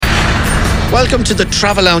Welcome to the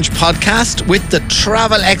Travel Lounge podcast with the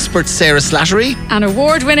travel expert Sarah Slattery and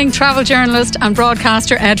award-winning travel journalist and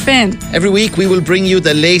broadcaster Ed Finn. Every week we will bring you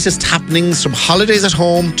the latest happenings from holidays at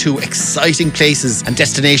home to exciting places and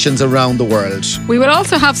destinations around the world. We will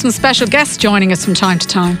also have some special guests joining us from time to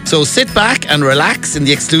time. So sit back and relax in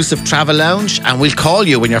the exclusive Travel Lounge and we'll call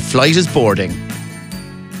you when your flight is boarding.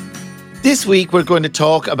 This week, we're going to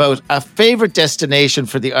talk about a favourite destination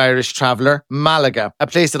for the Irish traveller, Malaga, a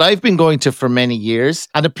place that I've been going to for many years,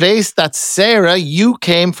 and a place that, Sarah, you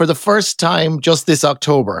came for the first time just this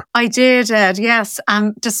October. I did, Ed, yes.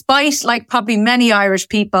 And despite, like probably many Irish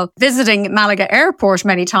people, visiting Malaga Airport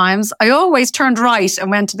many times, I always turned right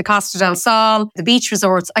and went to the Costa del Sol, the beach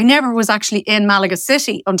resorts. I never was actually in Malaga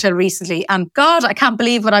City until recently. And God, I can't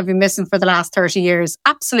believe what I've been missing for the last 30 years.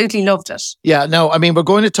 Absolutely loved it. Yeah, no, I mean, we're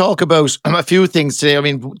going to talk about a few things today. I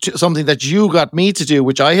mean, something that you got me to do,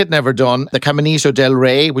 which I had never done, the Caminito del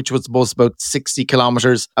Rey, which was about 60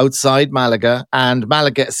 kilometres outside Malaga and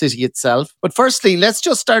Malaga City itself. But firstly, let's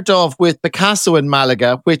just start off with Picasso in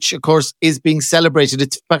Malaga, which of course is being celebrated.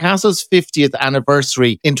 It's Picasso's 50th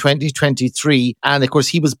anniversary in 2023. And of course,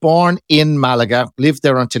 he was born in Malaga, lived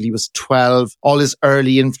there until he was 12. All his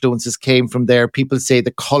early influences came from there. People say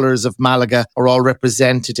the colours of Malaga are all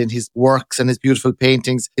represented in his works and his beautiful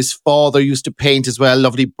paintings. His father used to paint as well,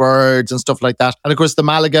 lovely birds and stuff like that. And of course, the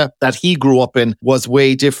Malaga that he grew up in was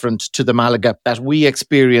way different to the Malaga that we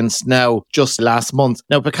experience now just last month.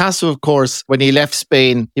 Now, Picasso, of course, when he left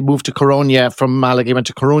Spain, he moved to Coruña from Malaga. He went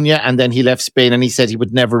to Coruña and then he left Spain and he said he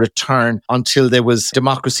would never return until there was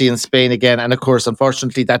democracy in Spain again. And of course,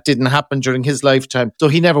 unfortunately, that didn't happen during his lifetime. So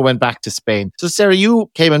he never went back to Spain. So Sarah, you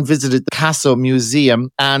came and visited the Picasso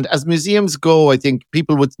Museum. And as museums go, I think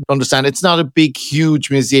people would understand it's not a big, huge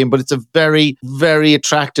museum, but it's a very, very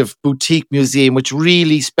attractive boutique museum, which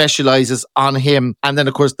really specialises on him. And then,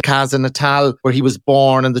 of course, the Casa Natal, where he was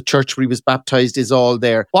born, and the church where he was baptised is all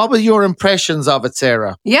there. What were your impressions of it,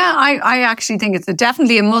 Sarah? Yeah, I actually think it's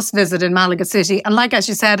definitely a must visit in Malaga City. And like as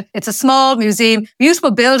you said, it's a small museum,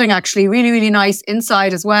 beautiful building actually, really, really nice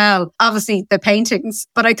inside as well. Obviously, the paintings,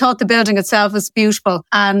 but I thought the building itself was beautiful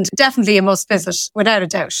and definitely a must visit, without a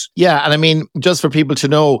doubt. Yeah, and I mean, just for people to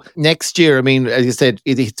know, next year, I mean, as you said,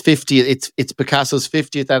 it's 50. It's Picasso's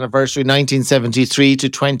 50th anniversary, 1973 to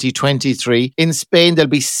 2023. In Spain, there'll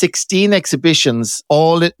be 16 exhibitions,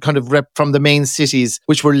 all kind of from the main cities,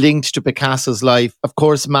 which were linked to Picasso's life. Of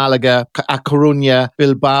course, Malaga, A Coruña,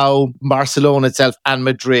 Bilbao, Barcelona itself, and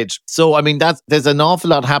Madrid. So, I mean, there's an awful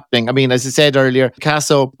lot happening. I mean, as I said earlier,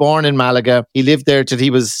 Picasso, born in Malaga, he lived there till he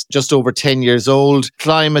was just over 10 years old.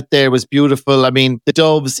 Climate there was beautiful. I mean, the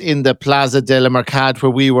doves in the Plaza de la Mercad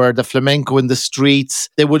where we were, the flamenco in the streets,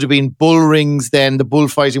 there would have been bull rings then. The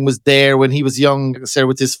bullfighting was there when he was young, Sarah,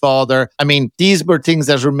 with his father. I mean, these were things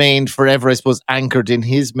that remained forever, I suppose, anchored in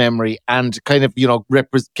his memory and kind of,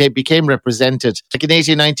 became represented. Like in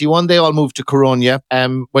 1891, they all moved to Coruña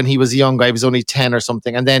when he was young. I was only 10 or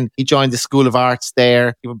something. And then he joined the School of Arts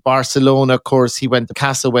there. Barcelona, of course,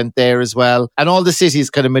 Picasso went there as well. And all the cities,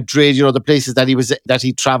 kind of Madrid, the places that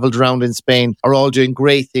he travelled around in Spain are all doing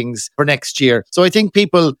great things for next year. So I think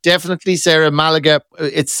people definitely, Sarah, Malaga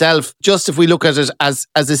itself, just if we look at it as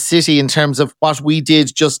a city in terms of what we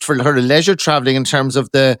did just for her leisure travelling, in terms of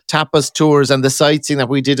the tapas tours and the sightseeing that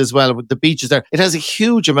we did as well with the beaches there, it has a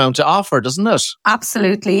huge amount to offer, doesn't it?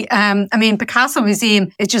 Absolutely. I mean, Picasso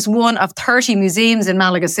Museum is just one of 30 museums in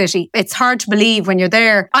Malaga City. It's hard to believe when you're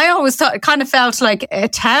there. I always thought it kind of felt like a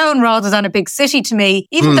town rather than a big city to me,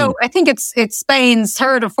 even though I think it's Spain's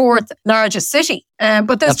third or fourth largest city.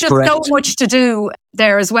 But there's just so much to do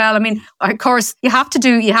there as well. I mean, of course, you have to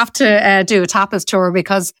do a tapas tour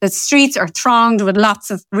because the streets are thronged with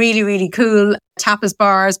lots of really, really cool tapas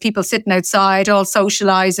bars, people sitting outside, all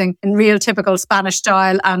socializing in real typical Spanish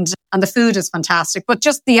style, and the food is fantastic. But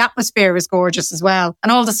just the atmosphere is gorgeous as well.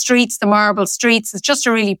 And all the streets, the marble streets, it's just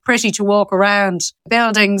really pretty to walk around.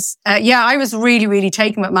 Buildings. I was really, really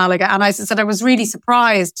taken with Malaga. And as I said, I was really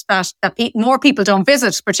surprised that more people don't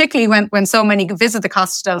visit, particularly when so many visit the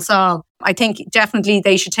Costa del Sol. I think definitely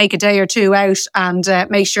they should take a day or two out and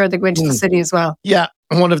make sure they go into the city as well. Yeah.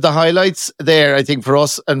 One of the highlights there, I think, for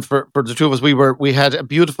us and for the two of us, we had a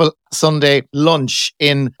beautiful Sunday lunch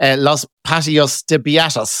in Los Patios de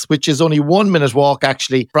Beatos, which is only 1 minute walk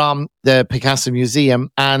actually from the Picasso Museum.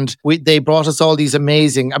 And they brought us all these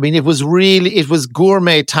amazing, I mean, it was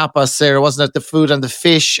gourmet tapas there, wasn't it? The food and the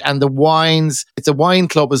fish and the wines. It's a wine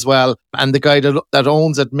club as well. And the guy that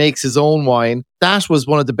owns it makes his own wine. That was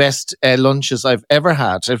one of the best lunches I've ever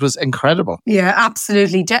had. It was incredible. Yeah,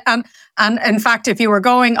 absolutely. And in fact, if you were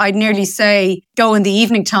going, I'd nearly say go in the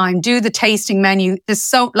evening time, do the tasting menu.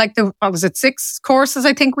 There's what was it, 6 courses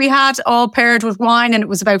I think we had, all paired with wine, and it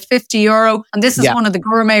was about €50. And this is one of the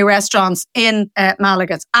gourmet restaurants in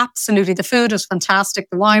Malaga. It's absolutely, the food was fantastic.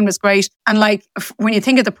 The wine was great. And like, when you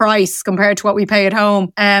think of the price compared to what we pay at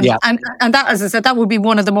home, and that, as I said, that would be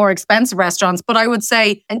one of the more expensive restaurants. But I would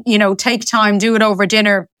say, take time, do it over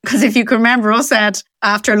dinner. Because if you can remember us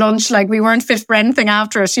after lunch, like we weren't fit for anything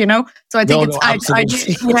after it, So I think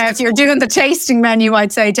if you're doing the tasting menu,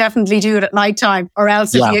 I'd say definitely do it at nighttime, or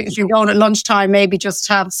else if you're going at lunchtime, maybe just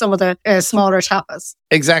have some of the smaller tapas.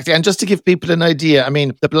 Exactly. And just to give people an idea, I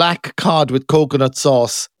mean, the black cod with coconut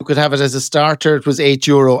sauce, you could have it as a starter, it was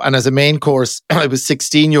 €8, and as a main course, it was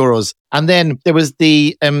 €16. And then there was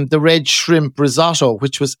the red shrimp risotto,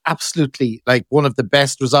 which was absolutely like one of the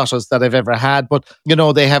best risottos that I've ever had. But,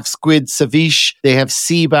 they have squid ceviche, they have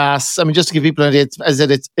sea bass. I mean, just to give people an idea,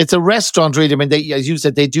 it's a restaurant really. I mean, as you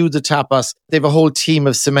said, they do the tapas. They have a whole team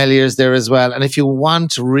of sommeliers there as well. And if you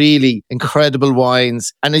want really incredible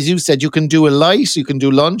wines, and as you said, you can do a light, you can do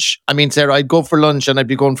lunch. I mean, Sarah, I'd go for lunch and I'd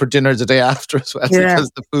be going for dinner the day after as well, because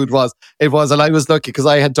the food was, and I was lucky because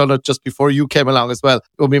I had done it just before you came along as well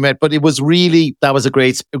when we met. But it was really, that was a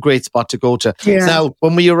great spot to go to. Yeah. Now,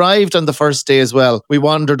 when we arrived on the first day as well, we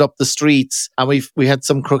wandered up the streets and we had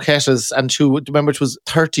some croquetas and remember it was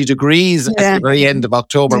 30 degrees at the very end of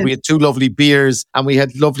October. We had 2 lovely beers and we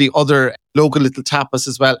had lovely other local little tapas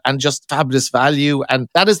as well, and just fabulous value. And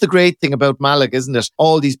that is the great thing about Malaga, isn't it?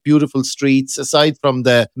 All these beautiful streets, aside from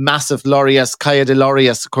the massive Lorias, Calle de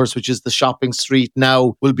Lorias, of course, which is the shopping street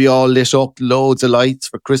now, will be all lit up, loads of lights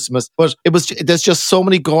for Christmas. But there's just so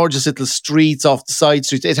many gorgeous little streets off the side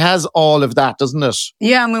streets. It has all of that, doesn't it?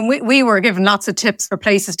 Yeah, I mean, we were given lots of tips for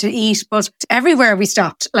places to eat, but everywhere we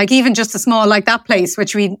stopped, like even just a small, like that place,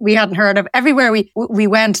 which we hadn't heard of, everywhere we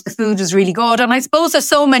went, the food was really good. And I suppose there's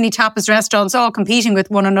so many tapas restaurants all competing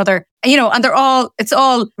with one another, and it's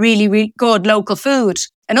all really, really good local food.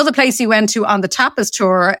 Another place we went to on the tapas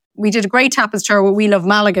tour, we did a great tapas tour with We Love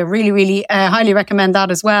Malaga. Really, really highly recommend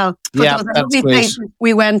that as well. But yeah, that's great. Place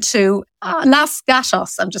we went to Las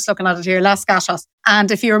Gatos. I'm just looking at it here, Las Gatos.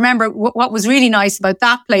 And if you remember, what was really nice about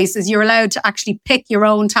that place is you're allowed to actually pick your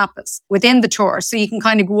own tapas within the tour. So you can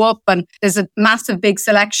kind of go up and there's a massive big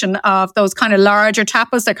selection of those kind of larger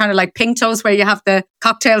tapas. They're kind of like pintos where you have the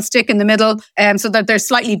cocktail stick in the middle. So that they're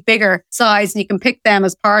slightly bigger size and you can pick them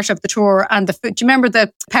as part of the tour. And the food, do you remember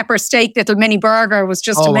the pepper steak little mini burger was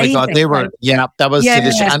just amazing? Oh my God, they were, that was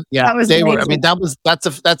delicious. And that was amazing. I mean,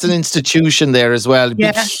 that's an institution there as well.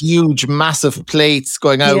 Big, huge, massive plates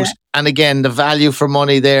going out. Yeah. And again, the value for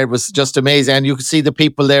money there was just amazing. And you could see the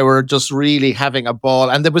people there were just really having a ball.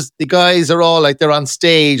 And the guys are all like, they're on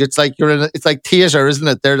stage. It's like it's like theatre, isn't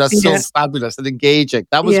it? They're just so fabulous and engaging.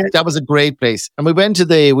 That was a great place. And we went to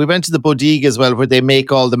the bodega as well, where they make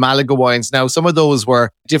all the Malaga wines. Now, some of those were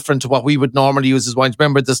different to what we would normally use as wines.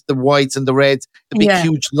 Remember the whites and the reds, the big,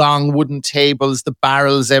 huge, long wooden tables, the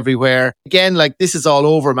barrels everywhere. Again, like this is all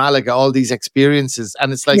over Malaga, all these experiences.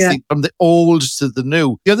 And it's like from the old to the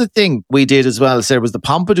new. The other thing we did as well, Sarah, was the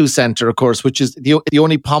Pompidou Centre, of course, which is the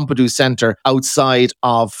only Pompidou Centre outside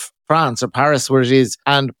of France or Paris where it is.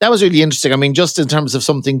 And that was really interesting. I mean, just in terms of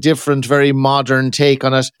something different, very modern take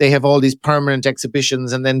on it. They have all these permanent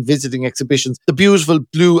exhibitions and then visiting exhibitions. The beautiful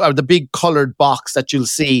blue or the big coloured box that you'll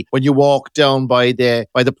see when you walk down by the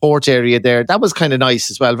port area there. That was kind of nice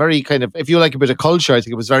as well. Very kind of, if you like a bit of culture, I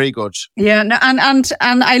think it was very good. Yeah, and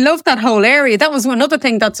I love that whole area. That was another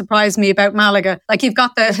thing that surprised me about Malaga. Like you've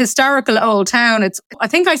got the historical old town. I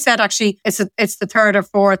think I said actually it's the third or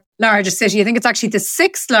fourth largest city. I think it's actually the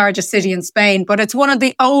 6th largest city in Spain, but it's one of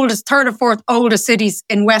the third or fourth oldest cities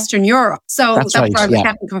in Western Europe. So that's why I'm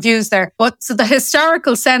getting confused there. But so the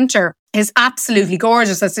historical centre is absolutely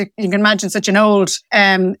gorgeous. As you can imagine, such an old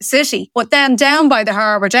city. But then down by the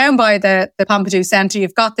harbour, down by the Pompidou Centre,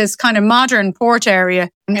 you've got this kind of modern port area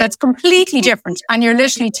that's completely different. And you're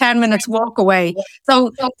literally 10 minutes walk away.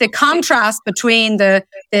 So the contrast between the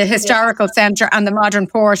historical centre and the modern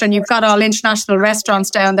port, and you've got all international restaurants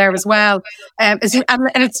down there as well. And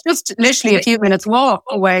it's just literally a few minutes walk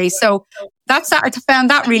away. So I found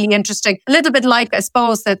that really interesting. A little bit like, I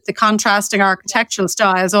suppose, that the contrasting architectural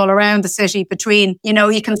styles all around the city between,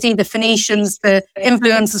 you can see the Phoenicians, the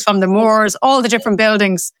influences from the Moors, all the different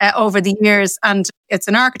buildings over the years. And it's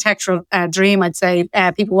an architectural dream, I'd say,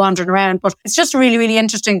 people wandering around. But it's just really, really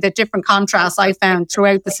interesting, the different contrasts I found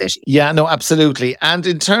throughout the city. Yeah, no, absolutely. And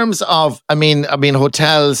in terms of, I mean,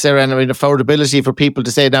 hotels, Sarah, and affordability for people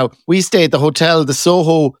to say, now, we stayed at the hotel, the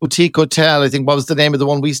Soho Boutique Hotel, I think, what was the name of the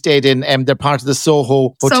one we stayed in? They're part of the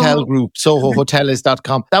Soho Hotel Group,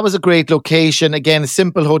 SohoHotels.com. That was a great location. Again, a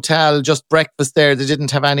simple hotel, just breakfast there. They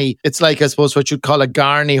didn't have any, it's like, I suppose, what you'd call a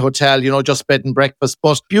Garni hotel, just bed and breakfast,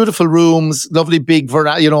 but beautiful rooms, lovely big,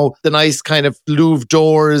 the nice kind of Louvre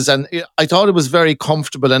doors. And I thought it was very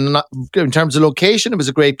comfortable. And in terms of location, it was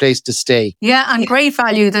a great place to stay. Yeah, and great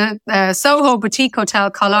value. The Soho Boutique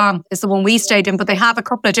Hotel Colomb is the one we stayed in, but they have a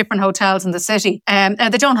couple of different hotels in the city.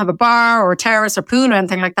 They don't have a bar or terrace or pool or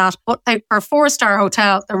anything like that, but they are a 4-star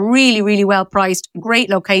hotel. They're really, really well priced, great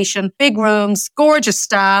location, big rooms, gorgeous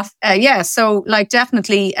staff. So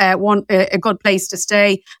definitely a good place to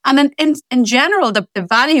stay. And then in general, the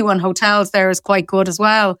value on hotels there is quite good as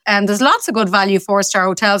well. And there's lots of good value 4-star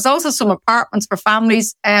hotels. Also some apartments for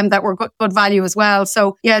families that were good value as well.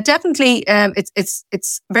 So yeah, definitely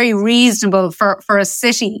it's very reasonable for a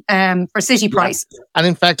city, for city prices. And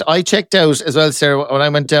in fact, I checked out as well, Sarah, when I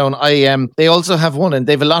went down, they also have one, and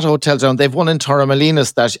they have a lot of hotels around. They've one in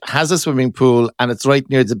Torremolinos that has a swimming pool, and it's right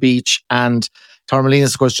near the beach, and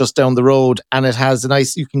Torremolinos, of course, just down the road, and it has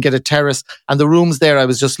you can get a terrace, and the rooms there, I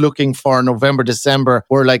was just looking for November, December,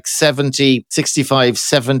 were like 70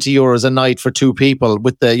 euros a night for 2 people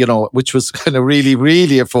with which was kind of really,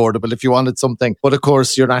 really affordable if you wanted something. But of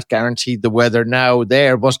course, you're not guaranteed the weather now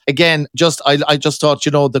there. But again, I just thought,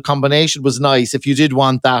 the combination was nice if you did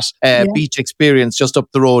want that beach experience just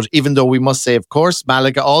up the road, even though we must say, of course,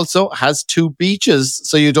 Malaga also has 2 beaches,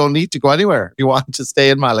 so you don't need to go anywhere if you want to stay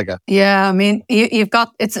in Malaga. Yeah, I mean, you've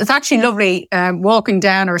got, it's actually lovely walking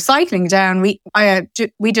down or cycling down. We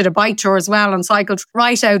did a bike tour as well and cycled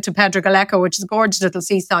right out to Pedregaleco, which is a gorgeous little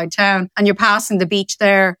seaside town, and you're passing the beach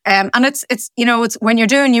there. And it's when you're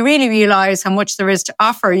doing, you really realise how much there is to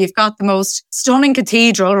offer. You've got the most stunning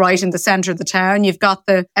cathedral right in the centre of the town. You've got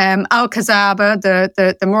the Alcazaba,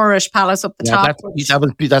 the Moorish palace up the top.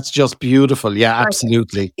 That's just beautiful. Yeah,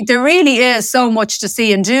 absolutely. There really is so much to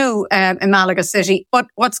see and do in Malaga City. But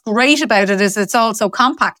what's great about it is it's also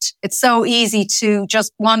compact. It's so easy to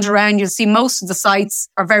just wander around. You'll see most of the sites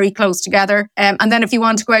are very close together. And then if you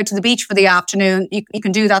want to go out to the beach for the afternoon, you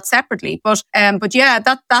can do that separately. But yeah,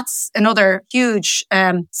 that's another huge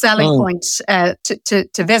selling point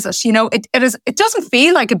to visit. It doesn't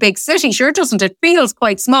feel like a big city, sure doesn't. It feels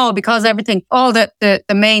quite small because all the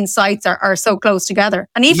main sites are so close together.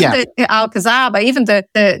 And even the Alcazaba, even the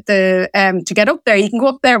to get up there, you can go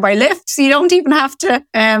up there by lift, so you don't even have to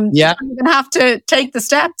to take the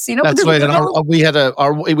steps. That's right. And we had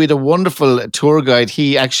a wonderful tour guide.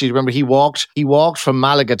 He actually, remember, he walked from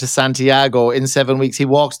Malaga to Santiago in 7 weeks. He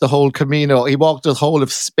walked the whole Camino. He walked the whole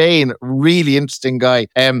of Spain. Really interesting guy.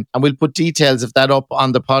 And we'll put details of that up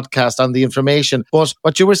on the podcast, on the information. But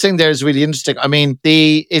what you were saying there is really interesting. I mean,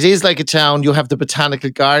 it is like a town. You have the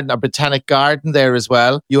Botanic Garden there as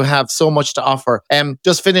well. You have so much to offer.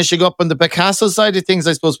 Just finishing up on the Picasso side of things,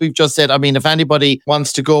 I suppose we've just said, I mean, if anybody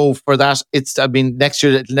wants to go for that, next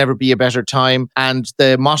year it'll never be a better time. And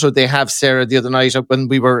the motto they have, Sarah, the other night when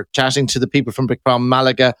we were chatting to the people from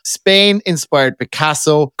Malaga, Spain inspired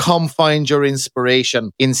Picasso, come find your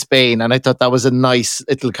inspiration in Spain. And I thought that was a nice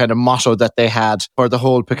little kind of motto that they had for the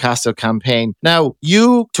whole Picasso campaign. Now,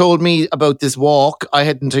 you told me about this walk. I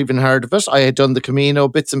hadn't even heard of it. I had done the Camino,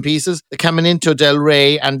 bits and pieces, the Caminito del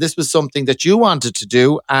Rey, and this was something that you wanted to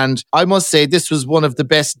do. And I must say, this was one of the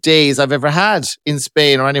best days I've ever had in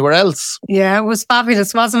Spain or anywhere else. Yeah, it was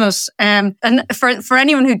fabulous, wasn't it? And for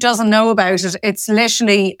anyone who doesn't know about it, it's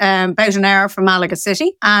literally about an hour from Malaga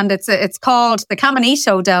City, and it's called the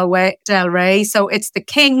Caminito del Rey. So it's the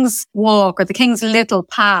King's Walk or the King's Little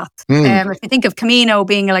Path. If you think of Camino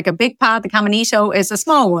being like a big path, the Caminito is a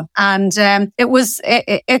small one, and it's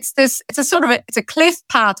a cliff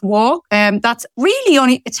path walk. That's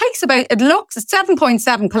really it's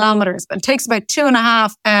 7.7 kilometers, but it takes about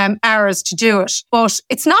 2.5 hours to do it. But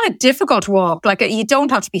it's not a difficult walk. Like, you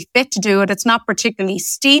don't have to be fit to do it. It's not particularly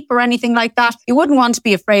steep or anything like that. You wouldn't want to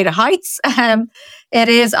be afraid of heights. It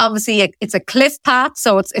is obviously it's a cliff path,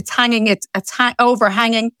 so it's hanging, it's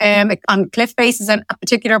overhanging on cliff faces at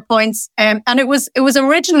particular points. And it was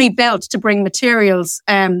originally built to bring materials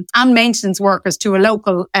and maintenance workers to a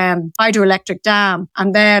local hydroelectric dam.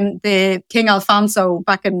 And then the King Alfonso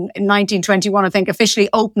back in 1921, I think, officially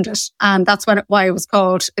opened it, and that's why it was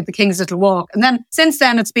called the King's Little Walk. And then since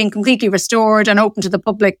then, it's been completely restored and open to the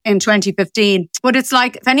public in 2015. But it's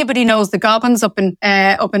like, if anybody knows the Gobbins up in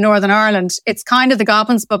Northern Ireland, it's kind of the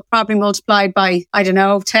Gobbins, but probably multiplied by, I don't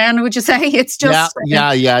know, 10, would you say? It's just...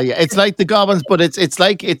 Yeah. It's like the Gobbins, but it's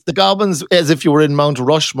the Gobbins as if you were in Mount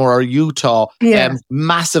Rushmore or Utah. Yeah.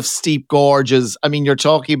 Massive steep gorges. I mean, you're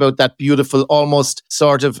talking about that beautiful, almost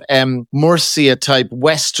sort of Murcia type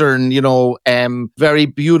Western, very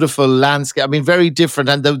beautiful landscape. I mean, very different.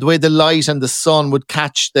 And the way the light and the sun would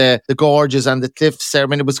catch the gorges and the cliffs there. I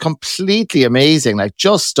mean, it was completely amazing, like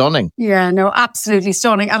just stunning. Yeah, no, absolutely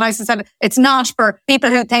stunning. And as I said, it's not for people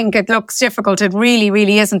who think it looks difficult. It really,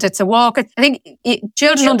 really isn't. It's a walk. I think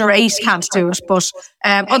children under 8 can't do it, but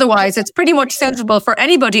otherwise it's pretty much suitable for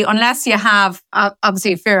anybody unless you have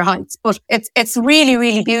obviously fear of heights. But it's really,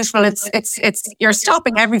 really beautiful. It's you're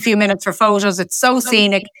stopping every few minutes for photos. It's so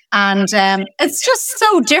scenic, and it's just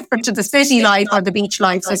so different to the city life or the beach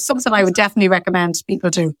life. So it's something I would definitely recommend people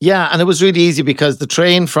do. Yeah, and it was really easy because the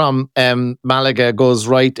train from Malaga goes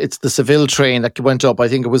right. It's the Seville train that went up. I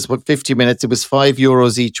think it was 50 minutes. It was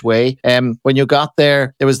 €5 each way. When you got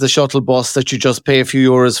there was the shuttle bus that you just pay a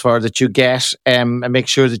few euros for, that you get and make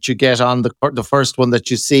sure that you get on the first one that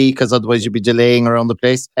you see, because otherwise you'd be delaying around the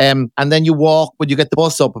place. And then you walk when you get the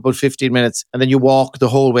bus up about 15 minutes, and then you walk the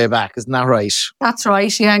whole way back. Isn't that right? That's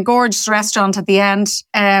right. Yeah, and gorgeous restaurant at the end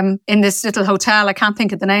in this little hotel. I can't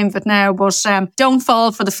think of the name of it now, but don't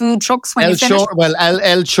fall for the food trucks when you finish.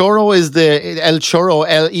 El Chorro is the El Chorro,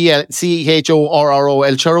 Elchorro.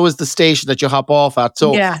 El Chorro is the station that you hop off at.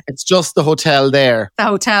 So it's just the hotel there. The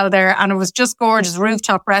hotel there, and it was just gorgeous.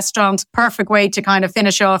 Rooftop restaurant, perfect way to kind of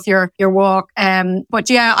finish off your walk. But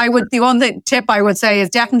yeah, the one tip I would say is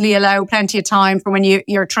definitely allow plenty of time for when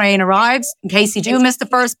your train arrives, in case you do miss the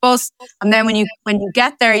first bus. And then when you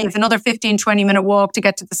get there, you have another 15-20 minute walk to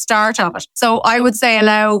get to the start of it. So I would say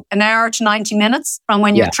allow an hour to 90 minutes from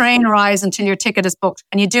when your train arrives until your ticket is booked.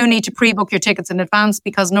 And you do need to pre-book your tickets in advance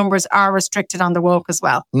because numbers are restricted on the walk as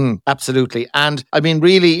well. Absolutely. And I mean,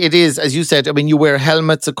 really, it is, as you said, I mean, you wear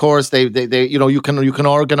helmets, of course. They you can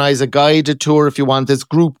organize a guided tour if you want. There's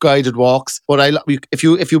group guided walks. But if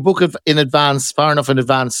you book it in advance, far enough in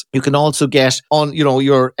advance, you can also get on,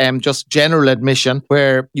 your just general admission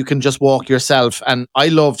where you can just walk yourself. And I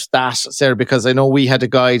loved that, Sarah, because I know we had a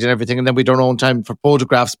guide and everything, and then we don't own time for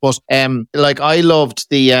photographs. But I loved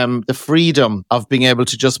the freedom of being able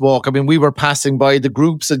to just walk. I mean, we were passing by the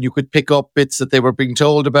groups and you could pick up bits that they were being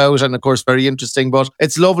told about, and of course, very interesting. But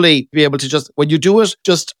it's lovely to be able to just, when you do it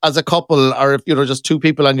just as a couple, or if just two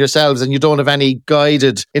people and yourselves, and you don't have any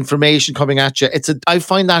guided information coming at you, I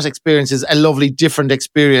find that experience is a lovely different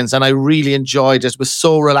experience, and I really enjoyed it. It was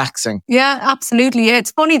so relaxing. Yeah, absolutely.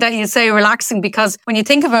 It's funny that you say relaxing, because when you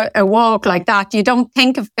think of a walk like that, you don't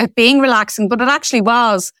think of it being relaxing, but it actually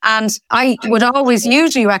was. And I would always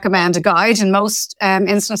usually recommend a guide in most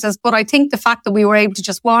instances, but I think the fact that we were able to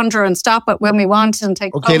just wander and stop it when we wanted and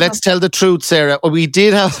take photos. Let's tell the truth, Sarah. We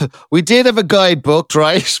did have a guide booked,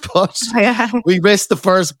 right? But we missed the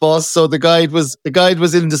first bus, so the guide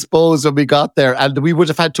was indisposed when we got there, and we would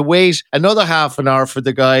have had to wait another half an hour for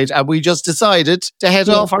the guide, and we just decided to head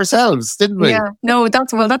off ourselves, didn't we? Yeah, no,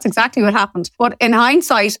 that's exactly what happened. But in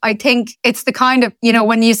hindsight, I think it's the kind of,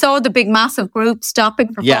 when you saw the big massive group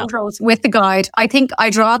stopping for photos with the guide, I think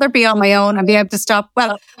I'd rather be on my own and be able to stop.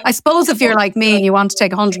 Well, I suppose if you're like me and you want to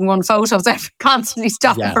take 101 photos, I'm constantly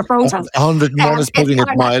stopping for photos. 101 is putting it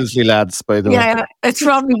mildly, lads, by the way. Yeah, it's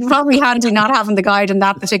probably handy not having the guide in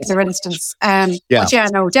that particular instance. But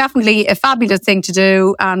no, definitely a fabulous thing to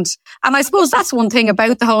do. And I suppose that's one thing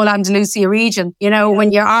about the whole Andalusia region.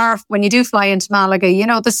 When you do fly into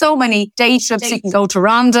Malaga, there's so many day trips. You can go to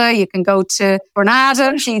Ronda, you can go to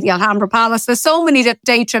Granada, see the Alhambra Palace. There's so many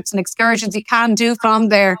day trips and excursions you can do from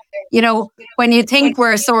there. When you think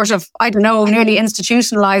we're sort of, I don't know, nearly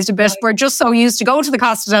institutionalized a bit, we're just so used to go to the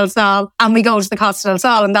Costa del Sol, and we go to the Costa del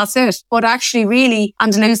Sol and that's it. But actually, really,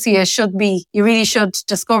 Andalusia you really should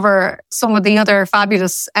discover some of the other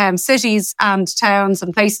fabulous cities and towns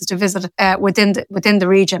and places to visit within the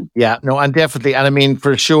region. Yeah, no, and definitely. And I mean,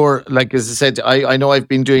 for sure, like as I said, I know I've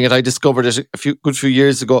been doing it. I discovered it a good few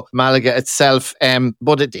years ago, Malaga itself.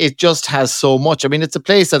 But it just has so much. I mean, it's a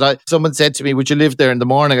place that someone said to me, would you live there in the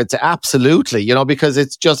morning? I'd say absolutely, because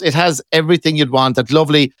it has everything you'd want. That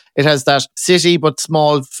lovely, it has that city but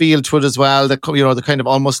small feel to it as well. The kind of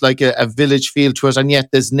almost like a village feel to it, and yet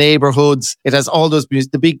there's neighborhoods. It has all those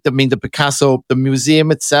the Picasso, the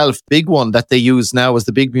museum itself, big one that they use now as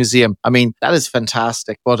the big museum. I mean, that is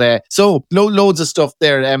fantastic. But so loads of stuff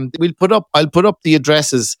there. I'll put up the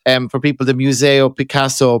addresses for people, the Museo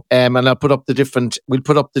Picasso, and we'll put up the different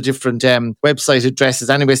website addresses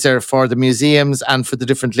anyway, Sarah, for the museums and for the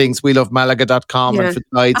different links, welovemalaga.com and for the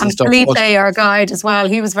guides and stuff. Felipe, our guide as well,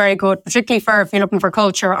 he was very good, particularly if you're looking for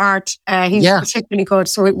culture, art. He's particularly good.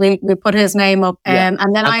 So we put his name up. And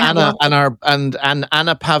then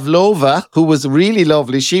Anna Pavlova, who was really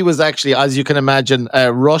lovely. She was actually, as you can imagine,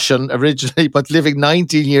 Russian originally, but living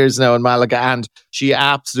 19 years now in Malaga, and she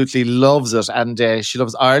absolutely loves it, and she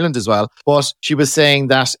loves Ireland as well. But she was saying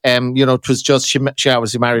that it was just she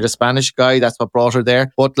obviously married a Spanish guy. That's what brought her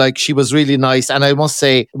there. But she was really nice, and I must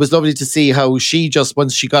say it was lovely to see how she just,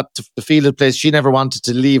 once she got to the feel of the place, she never wanted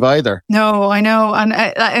to leave either. No, I know,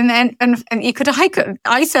 and you could hike.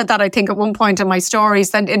 I said that I think at one point in my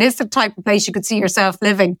stories that it is the type of place you could see yourself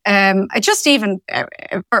living. Just even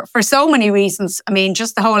for so many reasons. I mean,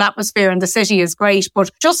 just the whole atmosphere in the city is great, but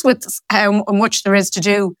just with how much there is to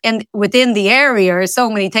do within the area, there's so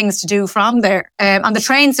many things to do from there. And the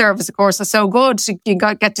train service, of course, is so good. So you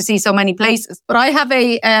get to see so many places. But I have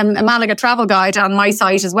a Malaga travel guide on my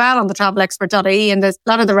site as well, on the travelexpert.ie, and there's a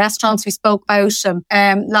lot of the restaurants we spoke about,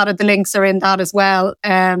 and a lot of the links are in that as well.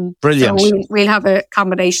 Brilliant. So we'll have a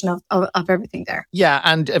combination of everything there. Yeah,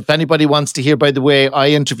 and if anybody wants to hear, by the way, I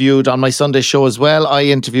interviewed on my Sunday show as well, I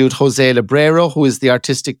interviewed Jose Lebrero, who is the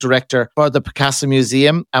artistic director for the Picasso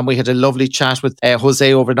Museum, and we had a lovely chat with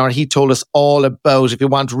Jose over there. He told us all about, if you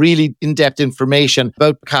want really in-depth information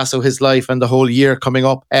about Picasso, his life and the whole year coming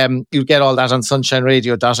up, you'll get all that on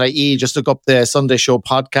sunshineradio.ie. Just look up the Sunday Show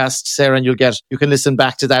podcast, Sarah, and you can listen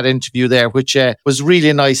back to that interview there, which was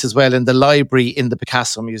really nice as well, in the library in the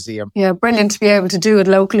Picasso Museum. Yeah, brilliant to be able to do it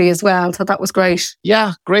locally as well. So that was great.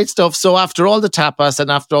 Yeah, great stuff. So after all the tapas and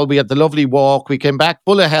after all, we had the lovely walk, we came back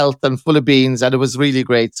full of health and full of beans, and it was really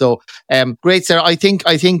great. So great, Sarah. I think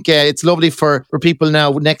it's lovely for people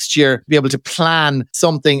now next year to be able to plan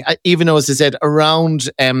something, even though, as I said, around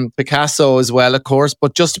Picasso as well, of course,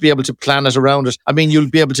 but just to be able to plan it around it. I mean, you'll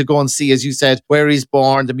be able to go and see, as you said, where he's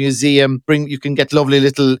born, the museum, you can get lovely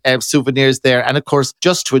little souvenirs there, and of course,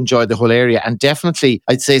 just to enjoy the whole area. And definitely,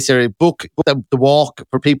 I'd say, Sarah, book the walk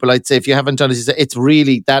for people. I'd say if you haven't done it, it's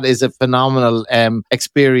really, that is a phenomenal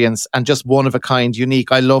experience and just one of a kind,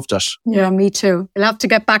 unique. I loved it. Yeah, me too. We'll have to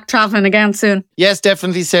get back travelling again soon. Yes,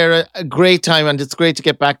 definitely, Sarah. A great time, and it's great to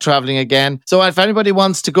get back travelling again. So if anybody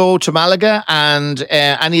wants to go to Malaga and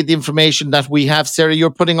any of the information that we have, Sarah,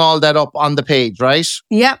 you're putting all that up on the page, right?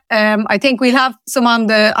 Yeah, I think we'll have some on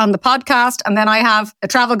the podcast, and then I have a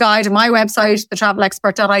travel guide on my website,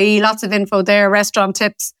 thetravelexpert.ie. Lots of info there, restaurant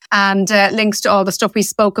tips, and links to all the stuff we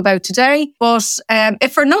spoke about today. But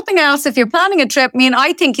if for nothing else, if you're planning a trip,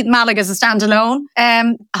 I think Malaga is a standalone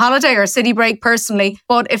holiday or city break personally.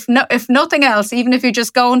 But if nothing else, even if you're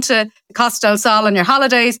just going to Costa del Sol on your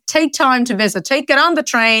holidays, take time to visit. Get on the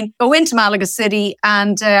train, go into Malaga City,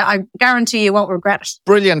 and I guarantee you won't regret it.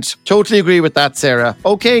 Brilliant. Totally agree with that, Sarah.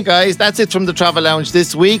 Okay, guys, that's it from the Travel Lounge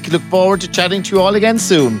this week. Look forward to chatting to you all again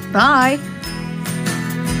soon. Bye.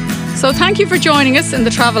 So thank you for joining us in the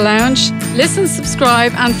Travel Lounge. Listen,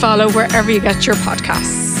 subscribe and follow wherever you get your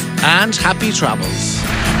podcasts. And happy travels.